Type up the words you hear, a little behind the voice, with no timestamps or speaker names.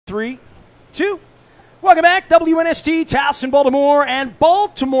3, 2. Welcome back, WNST, Towson, Baltimore, and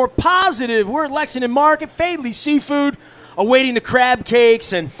Baltimore Positive. We're at Lexington Market, Fadley Seafood, awaiting the crab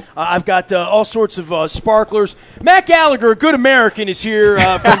cakes, and I've got all sorts of sparklers. Matt Gallagher, a good American, is here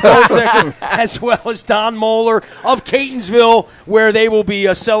from Goldseker, as well as Don Moeller of Catonsville, where they will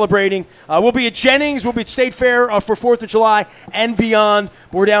be celebrating. We'll be at Jennings, we'll be at State Fair for 4th of July and beyond.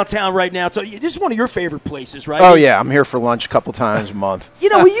 We're downtown right now. So this is one of your favorite places, right? Oh, yeah. I'm here for lunch a couple times a month. You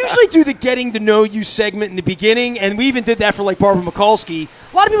know, we usually do the getting to know you segment in the beginning, and we even did that for, like, Barbara Mikulski.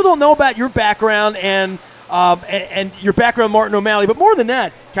 A lot of people don't know about your background and your background, Martin O'Malley. But more than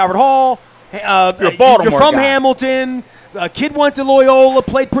that, Calvert Hall, you're from guy. Hamilton, kid went to Loyola,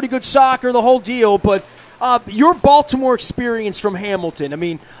 played pretty good soccer, the whole deal. But your Baltimore experience from Hamilton, I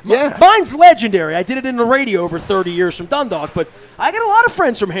mean, mine's legendary. I did it in the radio over 30 years from Dundalk, but I got a lot of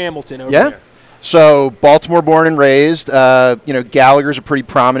friends from Hamilton over there. So Baltimore born and raised. Gallagher's a pretty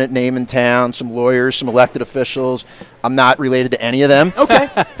prominent name in town, some lawyers, some elected officials. I'm not related to any of them. Okay,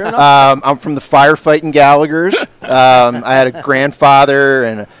 fair enough. I'm from the firefighting Gallaghers. I had a grandfather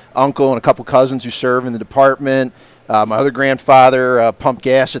and an uncle and a couple cousins who serve in the department. My other grandfather pumped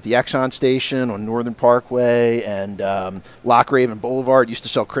gas at the Exxon station on Northern Parkway and Lochraven Boulevard. Used to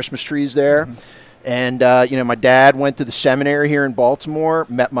sell Christmas trees there. Mm-hmm. And, my dad went to the seminary here in Baltimore,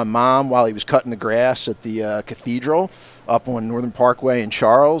 met my mom while he was cutting the grass at the cathedral up on Northern Parkway in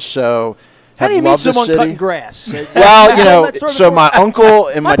Charles. So, how do you meet someone cutting grass? Well, so my uncle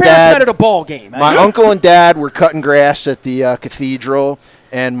and my dad. My parents met at a ball game. My uncle and dad were cutting grass at the cathedral,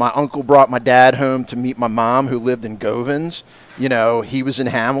 and my uncle brought my dad home to meet my mom, who lived in Govans. He was in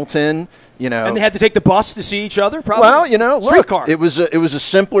Hamilton. And they had to take the bus to see each other, probably? Well, look, it was a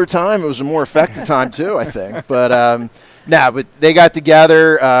simpler time. It was a more effective time, too, I think. But, but they got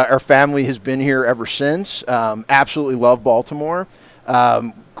together. Our family has been here ever since. Absolutely love Baltimore.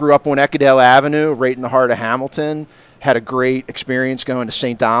 Grew up on Eckerdale Avenue, right in the heart of Hamilton. Had a great experience going to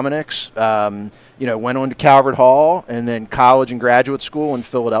St. Dominic's. Went on to Calvert Hall and then college and graduate school in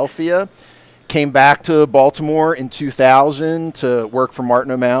Philadelphia. Came back to Baltimore in 2000 to work for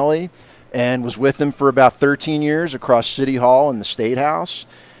Martin O'Malley. And was with him for about 13 years across City Hall and the State House.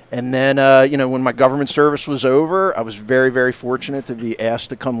 And then, when my government service was over, I was very, very fortunate to be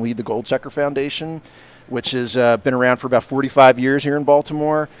asked to come lead the Goldseker Foundation, which has been around for about 45 years here in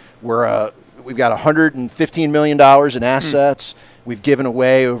Baltimore. We've got $115 million in assets. We've given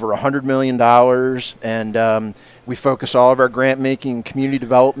away over $100 million. And we focus all of our grant making, community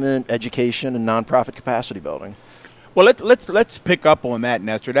development, education, and nonprofit capacity building. Well, let's pick up on that,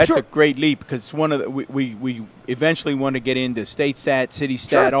 Nestor. That's a great leap because one of the, we eventually want to get into state stat, city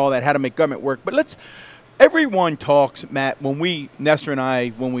stat, all that, how to make government work. But everyone talks, Matt, Nestor and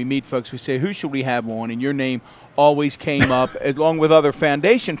I, when we meet folks, we say, who should we have on? And your name always came up along with other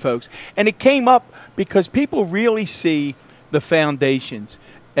foundation folks. And it came up because people really see the foundations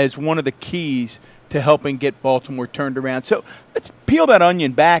as one of the keys to helping get Baltimore turned around. So let's peel that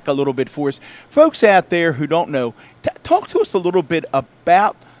onion back a little bit for us. Folks out there who don't know, talk to us a little bit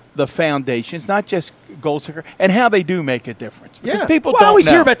about the foundations, not just Goldseker, and how they do make a difference. Because people don't I always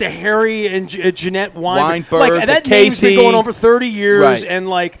know. hear about the Harry and Jeanette Weinberg. Like, that name's been going on for 30 years, and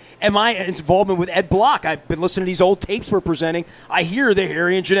my involvement with Ed Block, I've been listening to these old tapes we're presenting. I hear the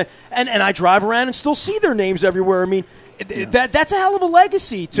Harry and Jeanette, and I drive around and still see their names everywhere. I mean, that's a hell of a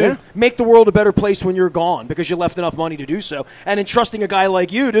legacy to make the world a better place when you're gone because you left enough money to do so, and entrusting a guy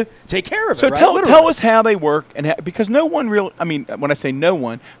like you to take care of it. So tell us how they work, and because no one really, I mean, when I say no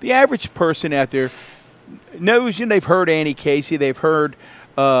one, the average person out there knows, they've heard Annie Casey, they've heard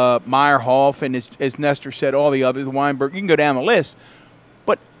Meyerhoff, and as Nestor said, all the others, the Weinberg, you can go down the list.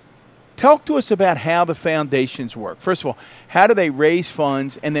 But talk to us about how the foundations work. First of all, how do they raise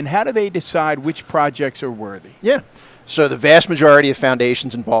funds, and then how do they decide which projects are worthy? Yeah. So the vast majority of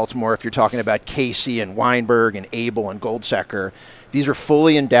foundations in Baltimore, if you're talking about Casey and Weinberg and Abel and Goldseker, these are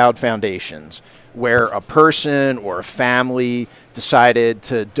fully endowed foundations where a person or a family decided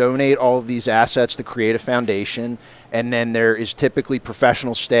to donate all of these assets to create a foundation, and then there is typically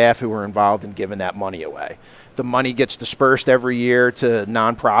professional staff who are involved in giving that money away. The money gets dispersed every year to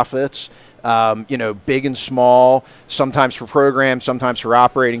nonprofits, big and small, sometimes for programs, sometimes for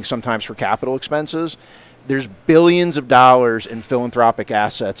operating, sometimes for capital expenses. There's billions of dollars in philanthropic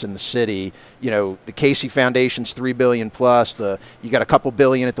assets in the city. The Casey Foundation's $3 billion plus. You got a couple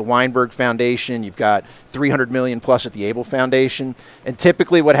billion at the Weinberg Foundation. You've got $300 million plus at the Abel Foundation. And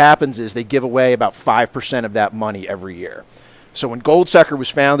typically what happens is they give away about 5% of that money every year. So when Goldseker was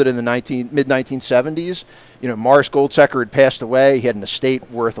founded in the mid-1970s, Morris Goldseker had passed away. He had an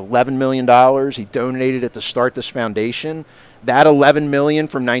estate worth $11 million. He donated it to start this foundation. That $11 million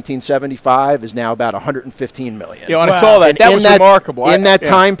from 1975 is now about $115 million. Yeah, I saw that. And that was remarkable. In that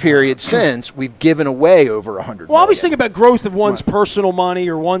time period since, we've given away over $100 million. Well, I always think about growth of one's personal money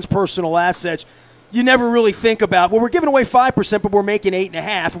or one's personal assets. You never really think about, well, we're giving away 5%, but we're making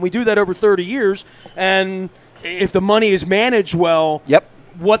 8.5%, and we do that over 30 years. And if the money is managed well,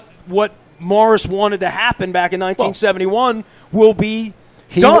 what Morris wanted to happen back in 1971 will be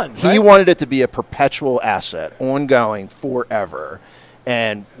done. He wanted it to be a perpetual asset, ongoing, forever.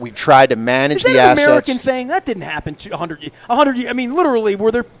 And we've tried to manage the assets. Is that an American thing? That didn't happen 100 years. I mean, literally,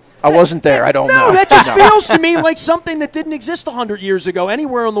 were there... I wasn't there. I don't know. No, that just feels to me like something that didn't exist 100 years ago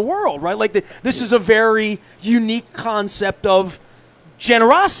anywhere in the world, right? Like this is a very unique concept of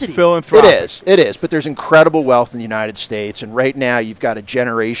generosity. Philanthropic. It is. But there's incredible wealth in the United States, and right now you've got a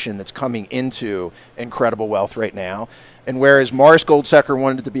generation that's coming into incredible wealth right now. And whereas Morris Goldseker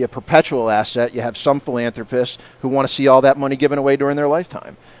wanted it to be a perpetual asset, you have some philanthropists who want to see all that money given away during their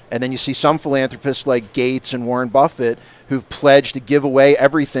lifetime. And then you see some philanthropists like Gates and Warren Buffett who've pledged to give away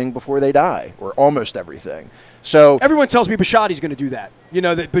everything before they die, or almost everything. So everyone tells me Bisciotti's going to do that.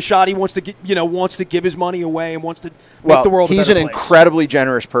 That Bisciotti wants to give his money away and wants to make the world a better place. He's an incredibly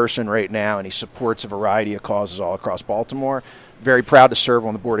generous person right now, and he supports a variety of causes all across Baltimore. Very proud to serve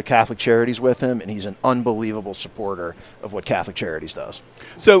on the board of Catholic Charities with him, and he's an unbelievable supporter of what Catholic Charities does.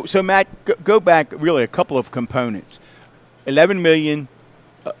 So Matt, go back really a couple of components. 11 million,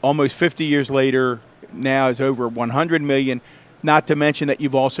 almost 50 years later, now is over 100 million. Not to mention that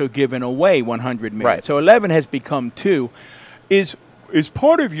you've also given away 100 million. Right. So 11 has become 2. Is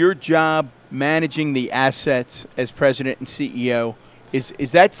part of your job managing the assets as president and CEO?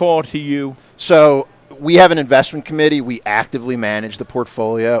 Is that fall to you? So we have an investment committee. We actively manage the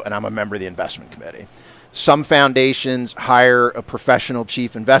portfolio, and I'm a member of the investment committee. Some foundations hire a professional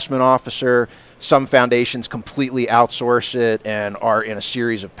chief investment officer. Some foundations completely outsource it and are in a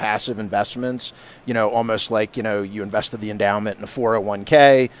series of passive investments, almost like, you invested the endowment in a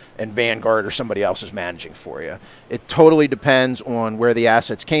 401k and Vanguard or somebody else is managing for you. It totally depends on where the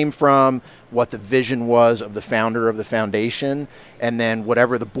assets came from, what the vision was of the founder of the foundation, and then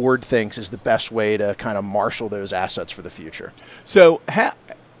whatever the board thinks is the best way to kind of marshal those assets for the future. So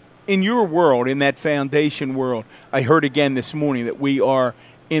in your world, in that foundation world, I heard again this morning that we are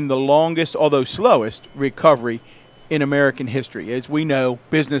in the longest, although slowest, recovery in American history. As we know,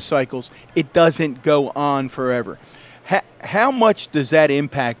 business cycles, it doesn't go on forever. How much does that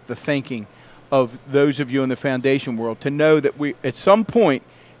impact the thinking of those of you in the foundation world to know that we, at some point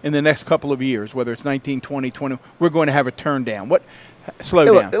in the next couple of years, whether it's 19, 20, 20, we're going to have a turn down? Slow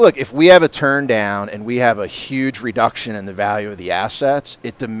down. Look, if we have a turn down and we have a huge reduction in the value of the assets,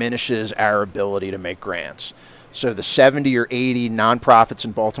 it diminishes our ability to make grants. So the 70 or 80 nonprofits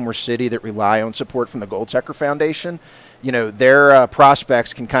in Baltimore City that rely on support from the Goldseker Foundation, their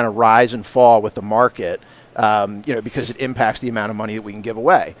prospects can kind of rise and fall with the market, because it impacts the amount of money that we can give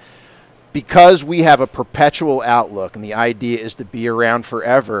away. Because we have a perpetual outlook and the idea is to be around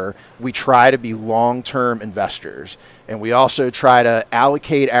forever, we try to be long-term investors. And we also try to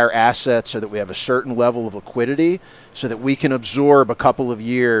allocate our assets so that we have a certain level of liquidity so that we can absorb a couple of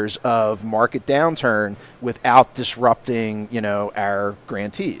years of market downturn without disrupting, our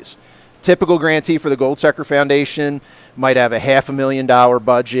grantees. Typical grantee for the Goldseker Foundation might have a $500,000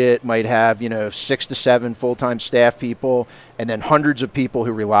 budget, might have 6 to 7 full-time staff people, and then hundreds of people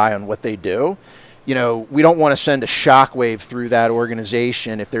who rely on what they do. We don't want to send a shockwave through that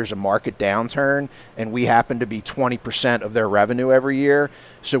organization if there's a market downturn and we happen to be 20% of their revenue every year.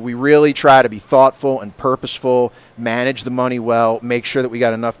 So we really try to be thoughtful and purposeful, manage the money well, make sure that we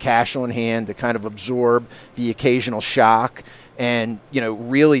got enough cash on hand to kind of absorb the occasional shock, and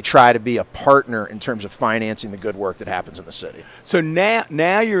really try to be a partner in terms of financing the good work that happens in the city. So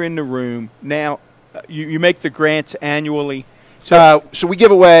now you're in the room. Now you make the grants annually. So we give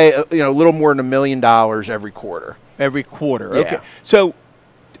away a little more than $1 million every quarter. Every quarter. Yeah. Okay. So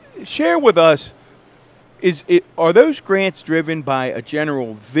share with us, are those grants driven by a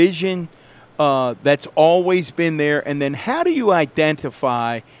general vision that's always been there? And then how do you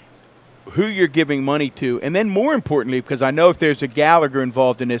identify who you're giving money to? And then more importantly, because I know if there's a Gallagher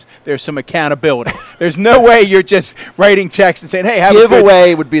involved in this, there's some accountability. There's no way you're just writing checks and saying, hey, have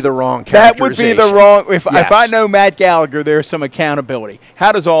giveaway would be the wrong characterization. That would be the wrong. If I know Matt Gallagher, there's some accountability.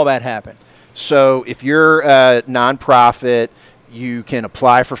 How does all that happen? So if you're a nonprofit, You can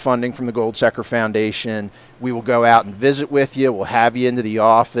apply for funding from the Goldseker Foundation. We will go out and visit with you. We'll have you into the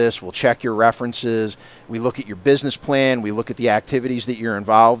office. We'll check your references. We look at your business plan. We look at the activities that you're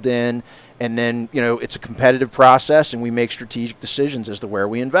involved in. And then, you know, it's a competitive process, and we make strategic decisions as to where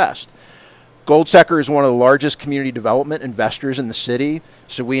we invest. Goldseker is one of the largest community development investors in the city.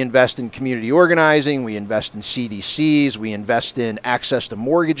 So we invest in community organizing. We invest in CDCs. We invest in access to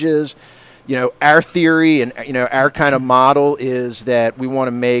mortgages. You know, our theory and, you know, our kind of model is that we want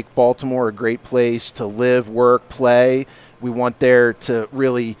to make Baltimore a great place to live, work, play. We want there to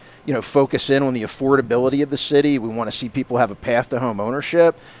really, you know, focus in on the affordability of the city. We want to see people have a path to home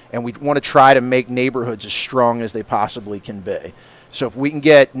ownership, and we want to try to make neighborhoods as strong as they possibly can be. So if we can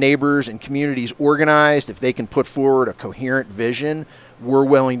get neighbors and communities organized, if they can put forward a coherent vision, we're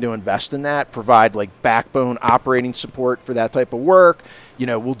willing to invest in that, provide like backbone operating support for that type of work. You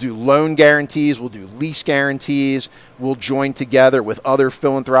know, we'll do loan guarantees, we'll do lease guarantees, we'll join together with other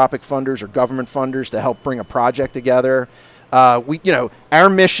philanthropic funders or government funders to help bring a project together. You know, our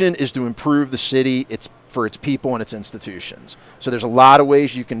mission is to improve the city. It's for its people and its institutions. So there's a lot of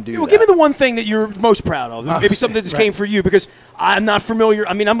ways you can do that. Give me the one thing that you're most proud of. Maybe something that just came for you, because I'm not familiar.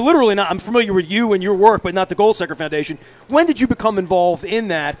 I mean, I'm literally not. I'm familiar with you and your work, but not the Goldseker Foundation. When did you become involved in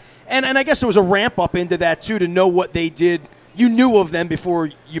that? And I guess there was a ramp up into that, too, to know what they did. You knew of them before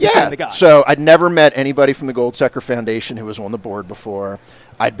you became the guy. So I'd never met anybody from the Goldseker Foundation who was on the board before.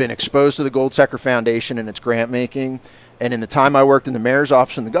 I'd been exposed to the Goldseker Foundation and its grant making. And in the time I worked in the mayor's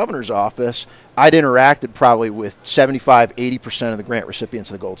office and the governor's office, I'd interacted probably with 75, 80% of the grant recipients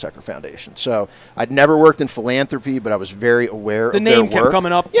of the Goldseker Foundation. So I'd never worked in philanthropy, but I was very aware of their work. The name kept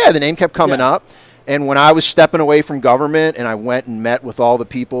coming up? Yeah, the name kept coming up. And when I was stepping away from government and I went and met with all the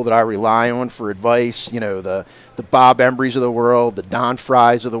people that I rely on for advice, you know, the Bob Embrys of the world, the Don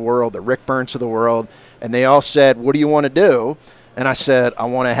Frys of the world, the Rick Bernts of the world, and they all said, what do you want to do? And I said, I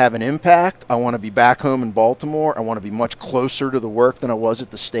want to have an impact. I want to be back home in Baltimore. I want to be much closer to the work than I was at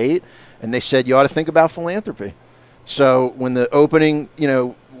the state. And they said, you ought to think about philanthropy. So when the opening, you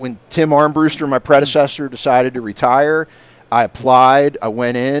know, when Tim Armbruster, my predecessor, decided to retire, I applied. I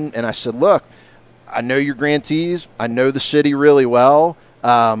went in and I said, look, I know your grantees. I know the city really well.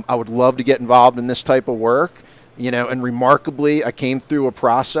 I would love to get involved in this type of work. You know, and remarkably, I came through a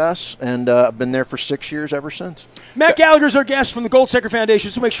process, and I've been there for 6 years ever since. Matt Gallagher's our guest from the Goldseker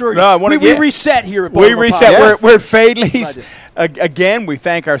Foundation, so make sure we reset here at Baltimore. We reset. Yeah. We're at Fadley's. Again, we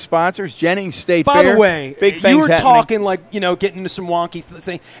thank our sponsors, Jennings State Fair. By the way, big things you were happening. talking like, you know, getting into some wonky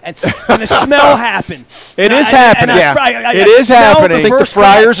thing, and the smell happened. It is happening. It is happening. I think the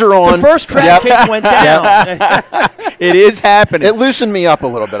fryers are on. The first crab cake went down. It is happening. It loosened me up a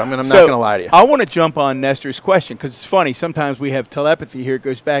little bit. I'm not going to lie to you. I want to jump on Nestor's question because it's funny. Sometimes we have telepathy here. It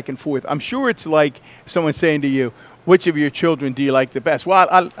goes back and forth. I'm sure it's like someone saying to you, which of your children do you like the best? Well,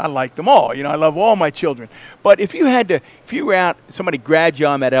 I like them all. You know, I love all my children. But if you were out, somebody grabbed you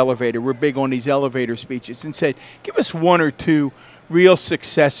on that elevator, we're big on these elevator speeches, and said, give us one or two real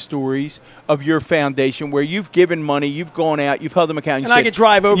success stories of your foundation where you've given money, you've gone out, you've held them accountable. And I could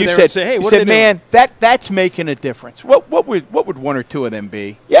drive over there and say, hey, what are they doing? Man, that's making a difference. What would one or two of them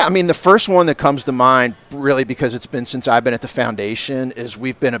be? Yeah, I mean, the first one that comes to mind, really because it's been since I've been at the foundation, is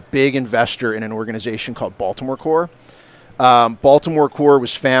we've been a big investor in an organization called Baltimore Corps. Baltimore Corps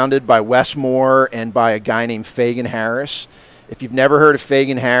was founded by Wes Moore and by a guy named Fagan Harris. If you've never heard of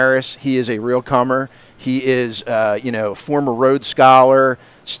Fagan Harris, he is a real comer. He is, you know, a former Rhodes Scholar,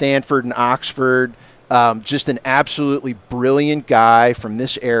 Stanford and Oxford, just an absolutely brilliant guy from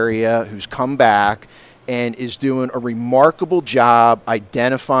this area who's come back and is doing a remarkable job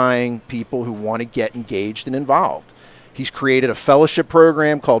identifying people who want to get engaged and involved. He's created a fellowship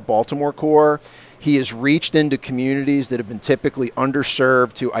program called Baltimore Corps. He has reached into communities that have been typically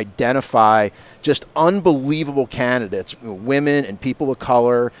underserved to identify just unbelievable candidates, women and people of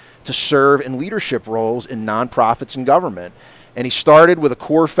color, to serve in leadership roles in nonprofits and government. And he started with a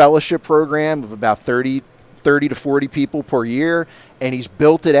core fellowship program of about 30 to 40 people per year, and he's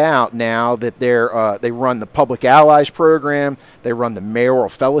built it out now that they run the Public Allies program, they run the Mayoral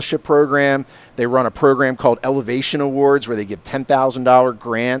Fellowship program, they run a program called Elevation Awards where they give $10,000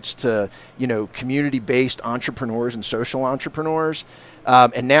 grants to, you know, community-based entrepreneurs and social entrepreneurs.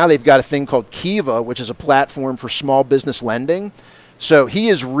 And now they've got a thing called Kiva, which is a platform for small business lending. So he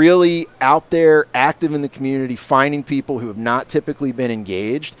is really out there, active in the community, finding people who have not typically been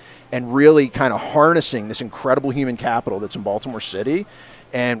engaged and really kind of harnessing this incredible human capital that's in Baltimore City.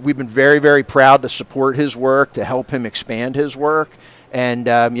 And we've been very, very proud to support his work, to help him expand his work. And,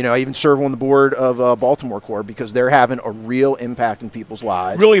 I even serve on the board of Baltimore Core because they're having a real impact in people's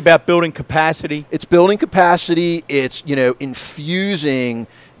lives. Really about building capacity? It's building capacity. It's, infusing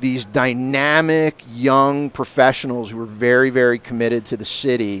these dynamic young professionals who are very, very committed to the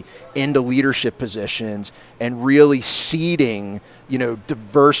city into leadership positions and really seeding,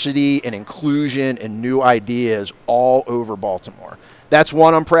 diversity and inclusion and new ideas all over Baltimore. That's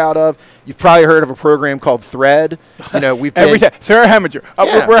one I'm proud of. You've probably heard of a program called Thread. We've been Sarah Heminger.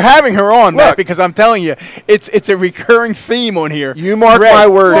 Yeah. We're having her on, Look, Matt, because I'm telling you, it's a recurring theme on here. You mark Thread. my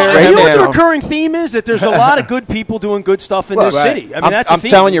words Well, right you know now. what the recurring theme is? That there's a lot of good people doing good stuff in this Right. city. I mean, that's the I'm theme.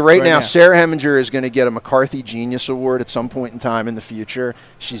 telling you right now, now. Sarah Heminger is going to get a McCarthy Genius Award at some point in time in the future.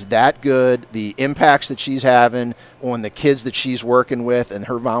 She's that good. The impacts that she's having on the kids that she's working with and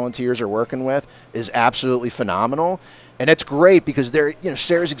her volunteers are working with is absolutely phenomenal. And it's great because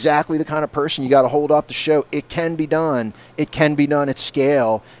Sarah's exactly the kind of person you got to hold up to show it can be done. It can be done at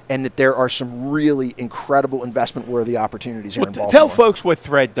scale, and that there are some really incredible investment-worthy opportunities here in Baltimore. Tell folks what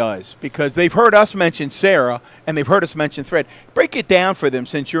Thread does, because they've heard us mention Sarah and they've heard us mention Thread. Break it down for them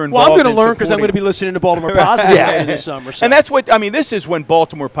since you're involved. Well, I'm going in to learn because I'm going to supporting- be listening to Baltimore Positive Yeah. this summer. So. And that's what, this is when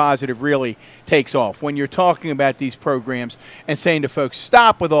Baltimore Positive really takes off. When you're talking about these programs and saying to folks,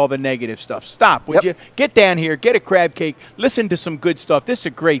 stop with all the negative stuff. Stop. Would you get down here, get a crab cake, listen to some good stuff. This is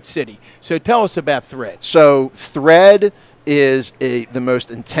a great city. So tell us about Thread. So Thread is the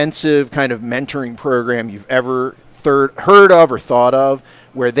most intensive kind of mentoring program you've ever heard of or thought of,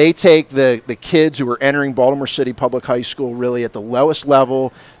 where they take the kids who are entering Baltimore City Public High School really at the lowest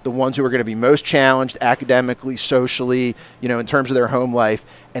level, the ones who are going to be most challenged academically, socially, in terms of their home life,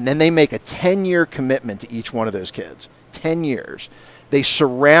 and then they make a 10-year commitment to each one of those kids. 10 years. They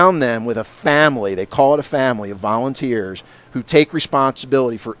surround them with a family, they call it a family, of volunteers who take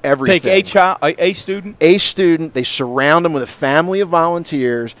responsibility for everything. Take a student? A student, they surround them with a family of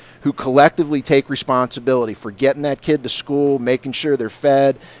volunteers who collectively take responsibility for getting that kid to school, making sure they're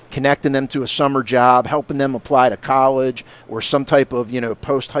fed, connecting them to a summer job, helping them apply to college or some type of,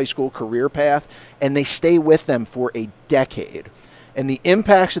 post-high school career path, and they stay with them for a decade. And the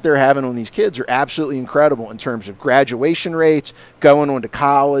impacts that they're having on these kids are absolutely incredible in terms of graduation rates, going on to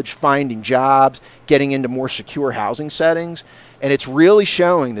college, finding jobs, getting into more secure housing settings. And it's really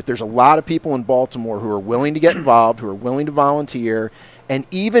showing that there's a lot of people in Baltimore who are willing to get involved, who are willing to volunteer. And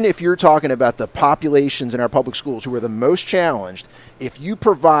even if you're talking about the populations in our public schools who are the most challenged, if you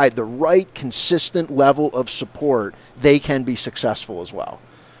provide the right, consistent level of support, they can be successful as well.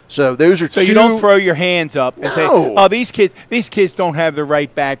 So those are So you don't throw your hands up and say, No. "Oh, these kids don't have the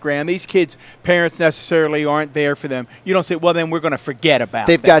right background. These kids' parents necessarily aren't there for them." You don't say, "Well, then we're going to forget about."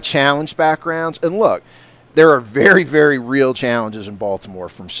 They've them." got challenged backgrounds. And look, there are very, very real challenges in Baltimore,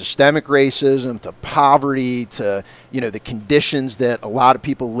 from systemic racism to poverty to, the conditions that a lot of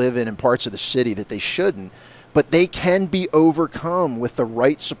people live in parts of the city that they shouldn't. But they can be overcome with the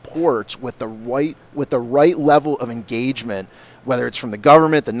right supports, with the right level of engagement, whether it's from the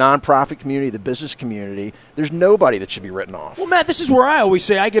government, the nonprofit community, the business community. There's nobody that should be written off. Well, Matt, this is where I always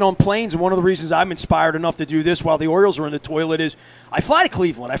say I get on planes, and one of the reasons I'm inspired enough to do this while the Orioles are in the toilet is I fly to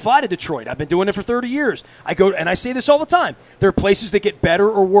Cleveland. I fly to Detroit. I've been doing it for 30 years. I go, and I say this all the time. There are places that get better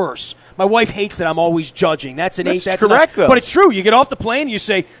or worse. My wife hates that I'm always judging. That's an 8. That's correct, not, though. But it's true. You get off the plane and you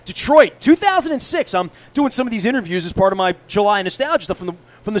say, Detroit, 2006. I'm doing some of these interviews as part of my July nostalgia stuff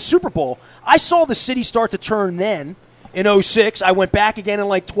from the Super Bowl. I saw the city start to turn then. In 06, I went back again in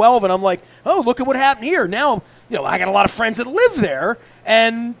like 12, and I'm like, oh, look at what happened here. Now, I got a lot of friends that live there,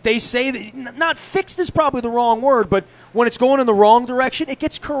 and they say that not fixed is probably the wrong word, but when it's going in the wrong direction, it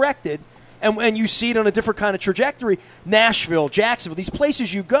gets corrected, and you see it on a different kind of trajectory. Nashville, Jacksonville, these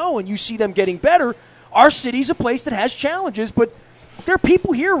places you go, and you see them getting better. Our city's a place that has challenges, but there are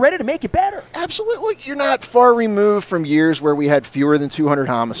people here ready to make it better. Absolutely. You're not far removed from years where we had fewer than 200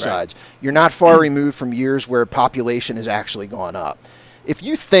 homicides. Right. You're not far removed from years where population has actually gone up. If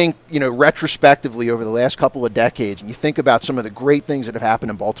you think, retrospectively over the last couple of decades, and you think about some of the great things that have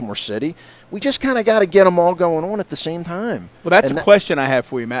happened in Baltimore City, we just kind of got to get them all going on at the same time. Well, that's a question I have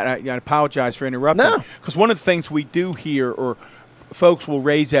for you, Matt. I apologize for interrupting. No. Because one of the things we do here, or folks will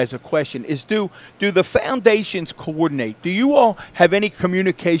raise as a question, is do the foundations coordinate? Do you all have any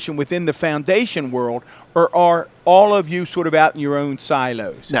communication within the foundation world, or are all of you sort of out in your own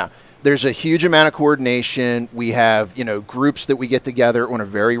silos? No. There's a huge amount of coordination. We have, groups that we get together on a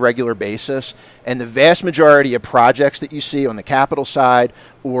very regular basis. And the vast majority of projects that you see on the capital side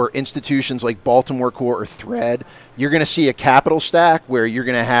or institutions like Baltimore Core or Thread, you're going to see a capital stack where you're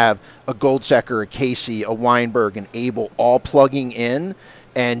going to have a Goldseker, a Casey, a Weinberg, an Abel all plugging in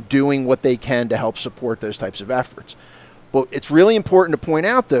and doing what they can to help support those types of efforts. But it's really important to point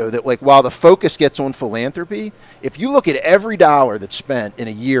out, though, that like while the focus gets on philanthropy, if you look at every dollar that's spent in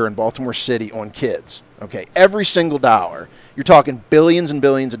a year in Baltimore City on kids, okay, every single dollar, you're talking billions and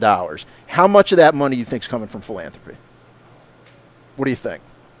billions of dollars. How much of that money do you think is coming from philanthropy? What do you think?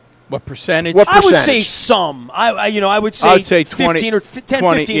 What percentage? What I would percentage? say some. I would say 20, 15 or 10,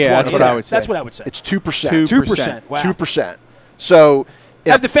 20, 15, yeah, 20. that's what I would say. That's what I would say. It's 2%. 2%. Wow. 2%. So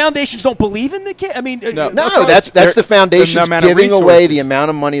Have the foundations don't believe in the kid? I mean, no, right. that's the foundations amount of giving away resources. the amount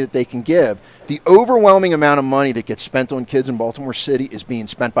of money that they can give. The overwhelming amount of money that gets spent on kids in Baltimore City is being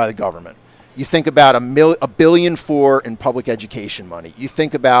spent by the government. You think about $1 billion in public education money. You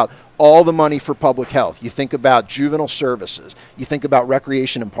think about all the money for public health. You think about juvenile services. You think about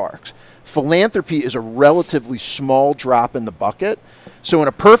recreation and parks. Philanthropy is a relatively small drop in the bucket. So in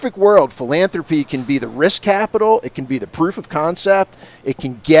a perfect world, philanthropy can be the risk capital. It can be the proof of concept. It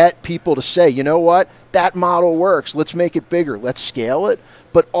can get people to say, you know what, that model works. Let's make it bigger. Let's scale it.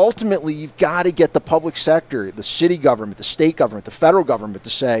 But ultimately, you've got to get the public sector, the city government, the state government, the federal government to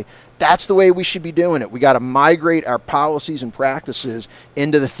say, that's the way we should be doing it. We got to migrate our policies and practices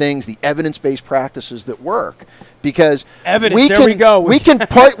into the things, the evidence-based practices that work. Because we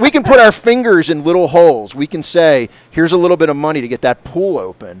can put our fingers in little holes. We can say, here's a little bit of money to get that pool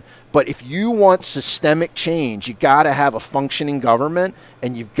open. But if you want systemic change, you got to have a functioning government,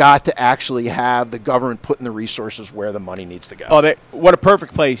 and you've got to actually have the government putting the resources where the money needs to go. Oh, what a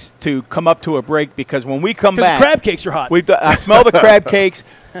perfect place to come up to a break, because when we come back, because crab cakes are hot. I smell the crab cakes.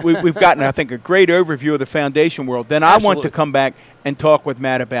 We've gotten, I think, a great overview of the foundation world. Then I want to come back and talk with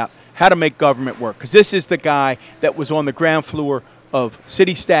Matt about how to make government work, because this is the guy that was on the ground floor of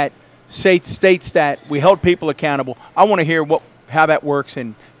city stat, state stat. We held people accountable. I want to hear how that works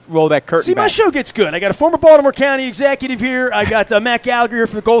and roll that curtain See, back. my show gets good. I got a former Baltimore County executive here. I got Matt Gallagher here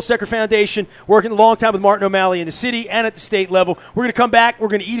from the Goldseker Foundation, working a long time with Martin O'Malley in the city and at the state level. We're going to come back. We're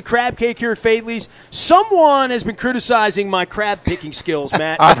going to eat a crab cake here at Fadley's. Someone has been criticizing my crab picking skills,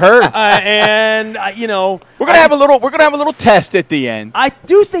 Matt. I've heard. We're gonna have a little test at the end. I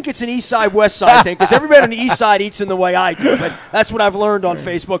do think it's an East Side West Side thing, because everybody on the East Side eats in the way I do. But that's what I've learned on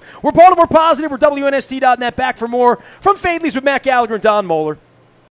Facebook. We're Baltimore Positive. We're WNST.net. Back for more from Fadley's with Matt Gallagher and Don Moeller.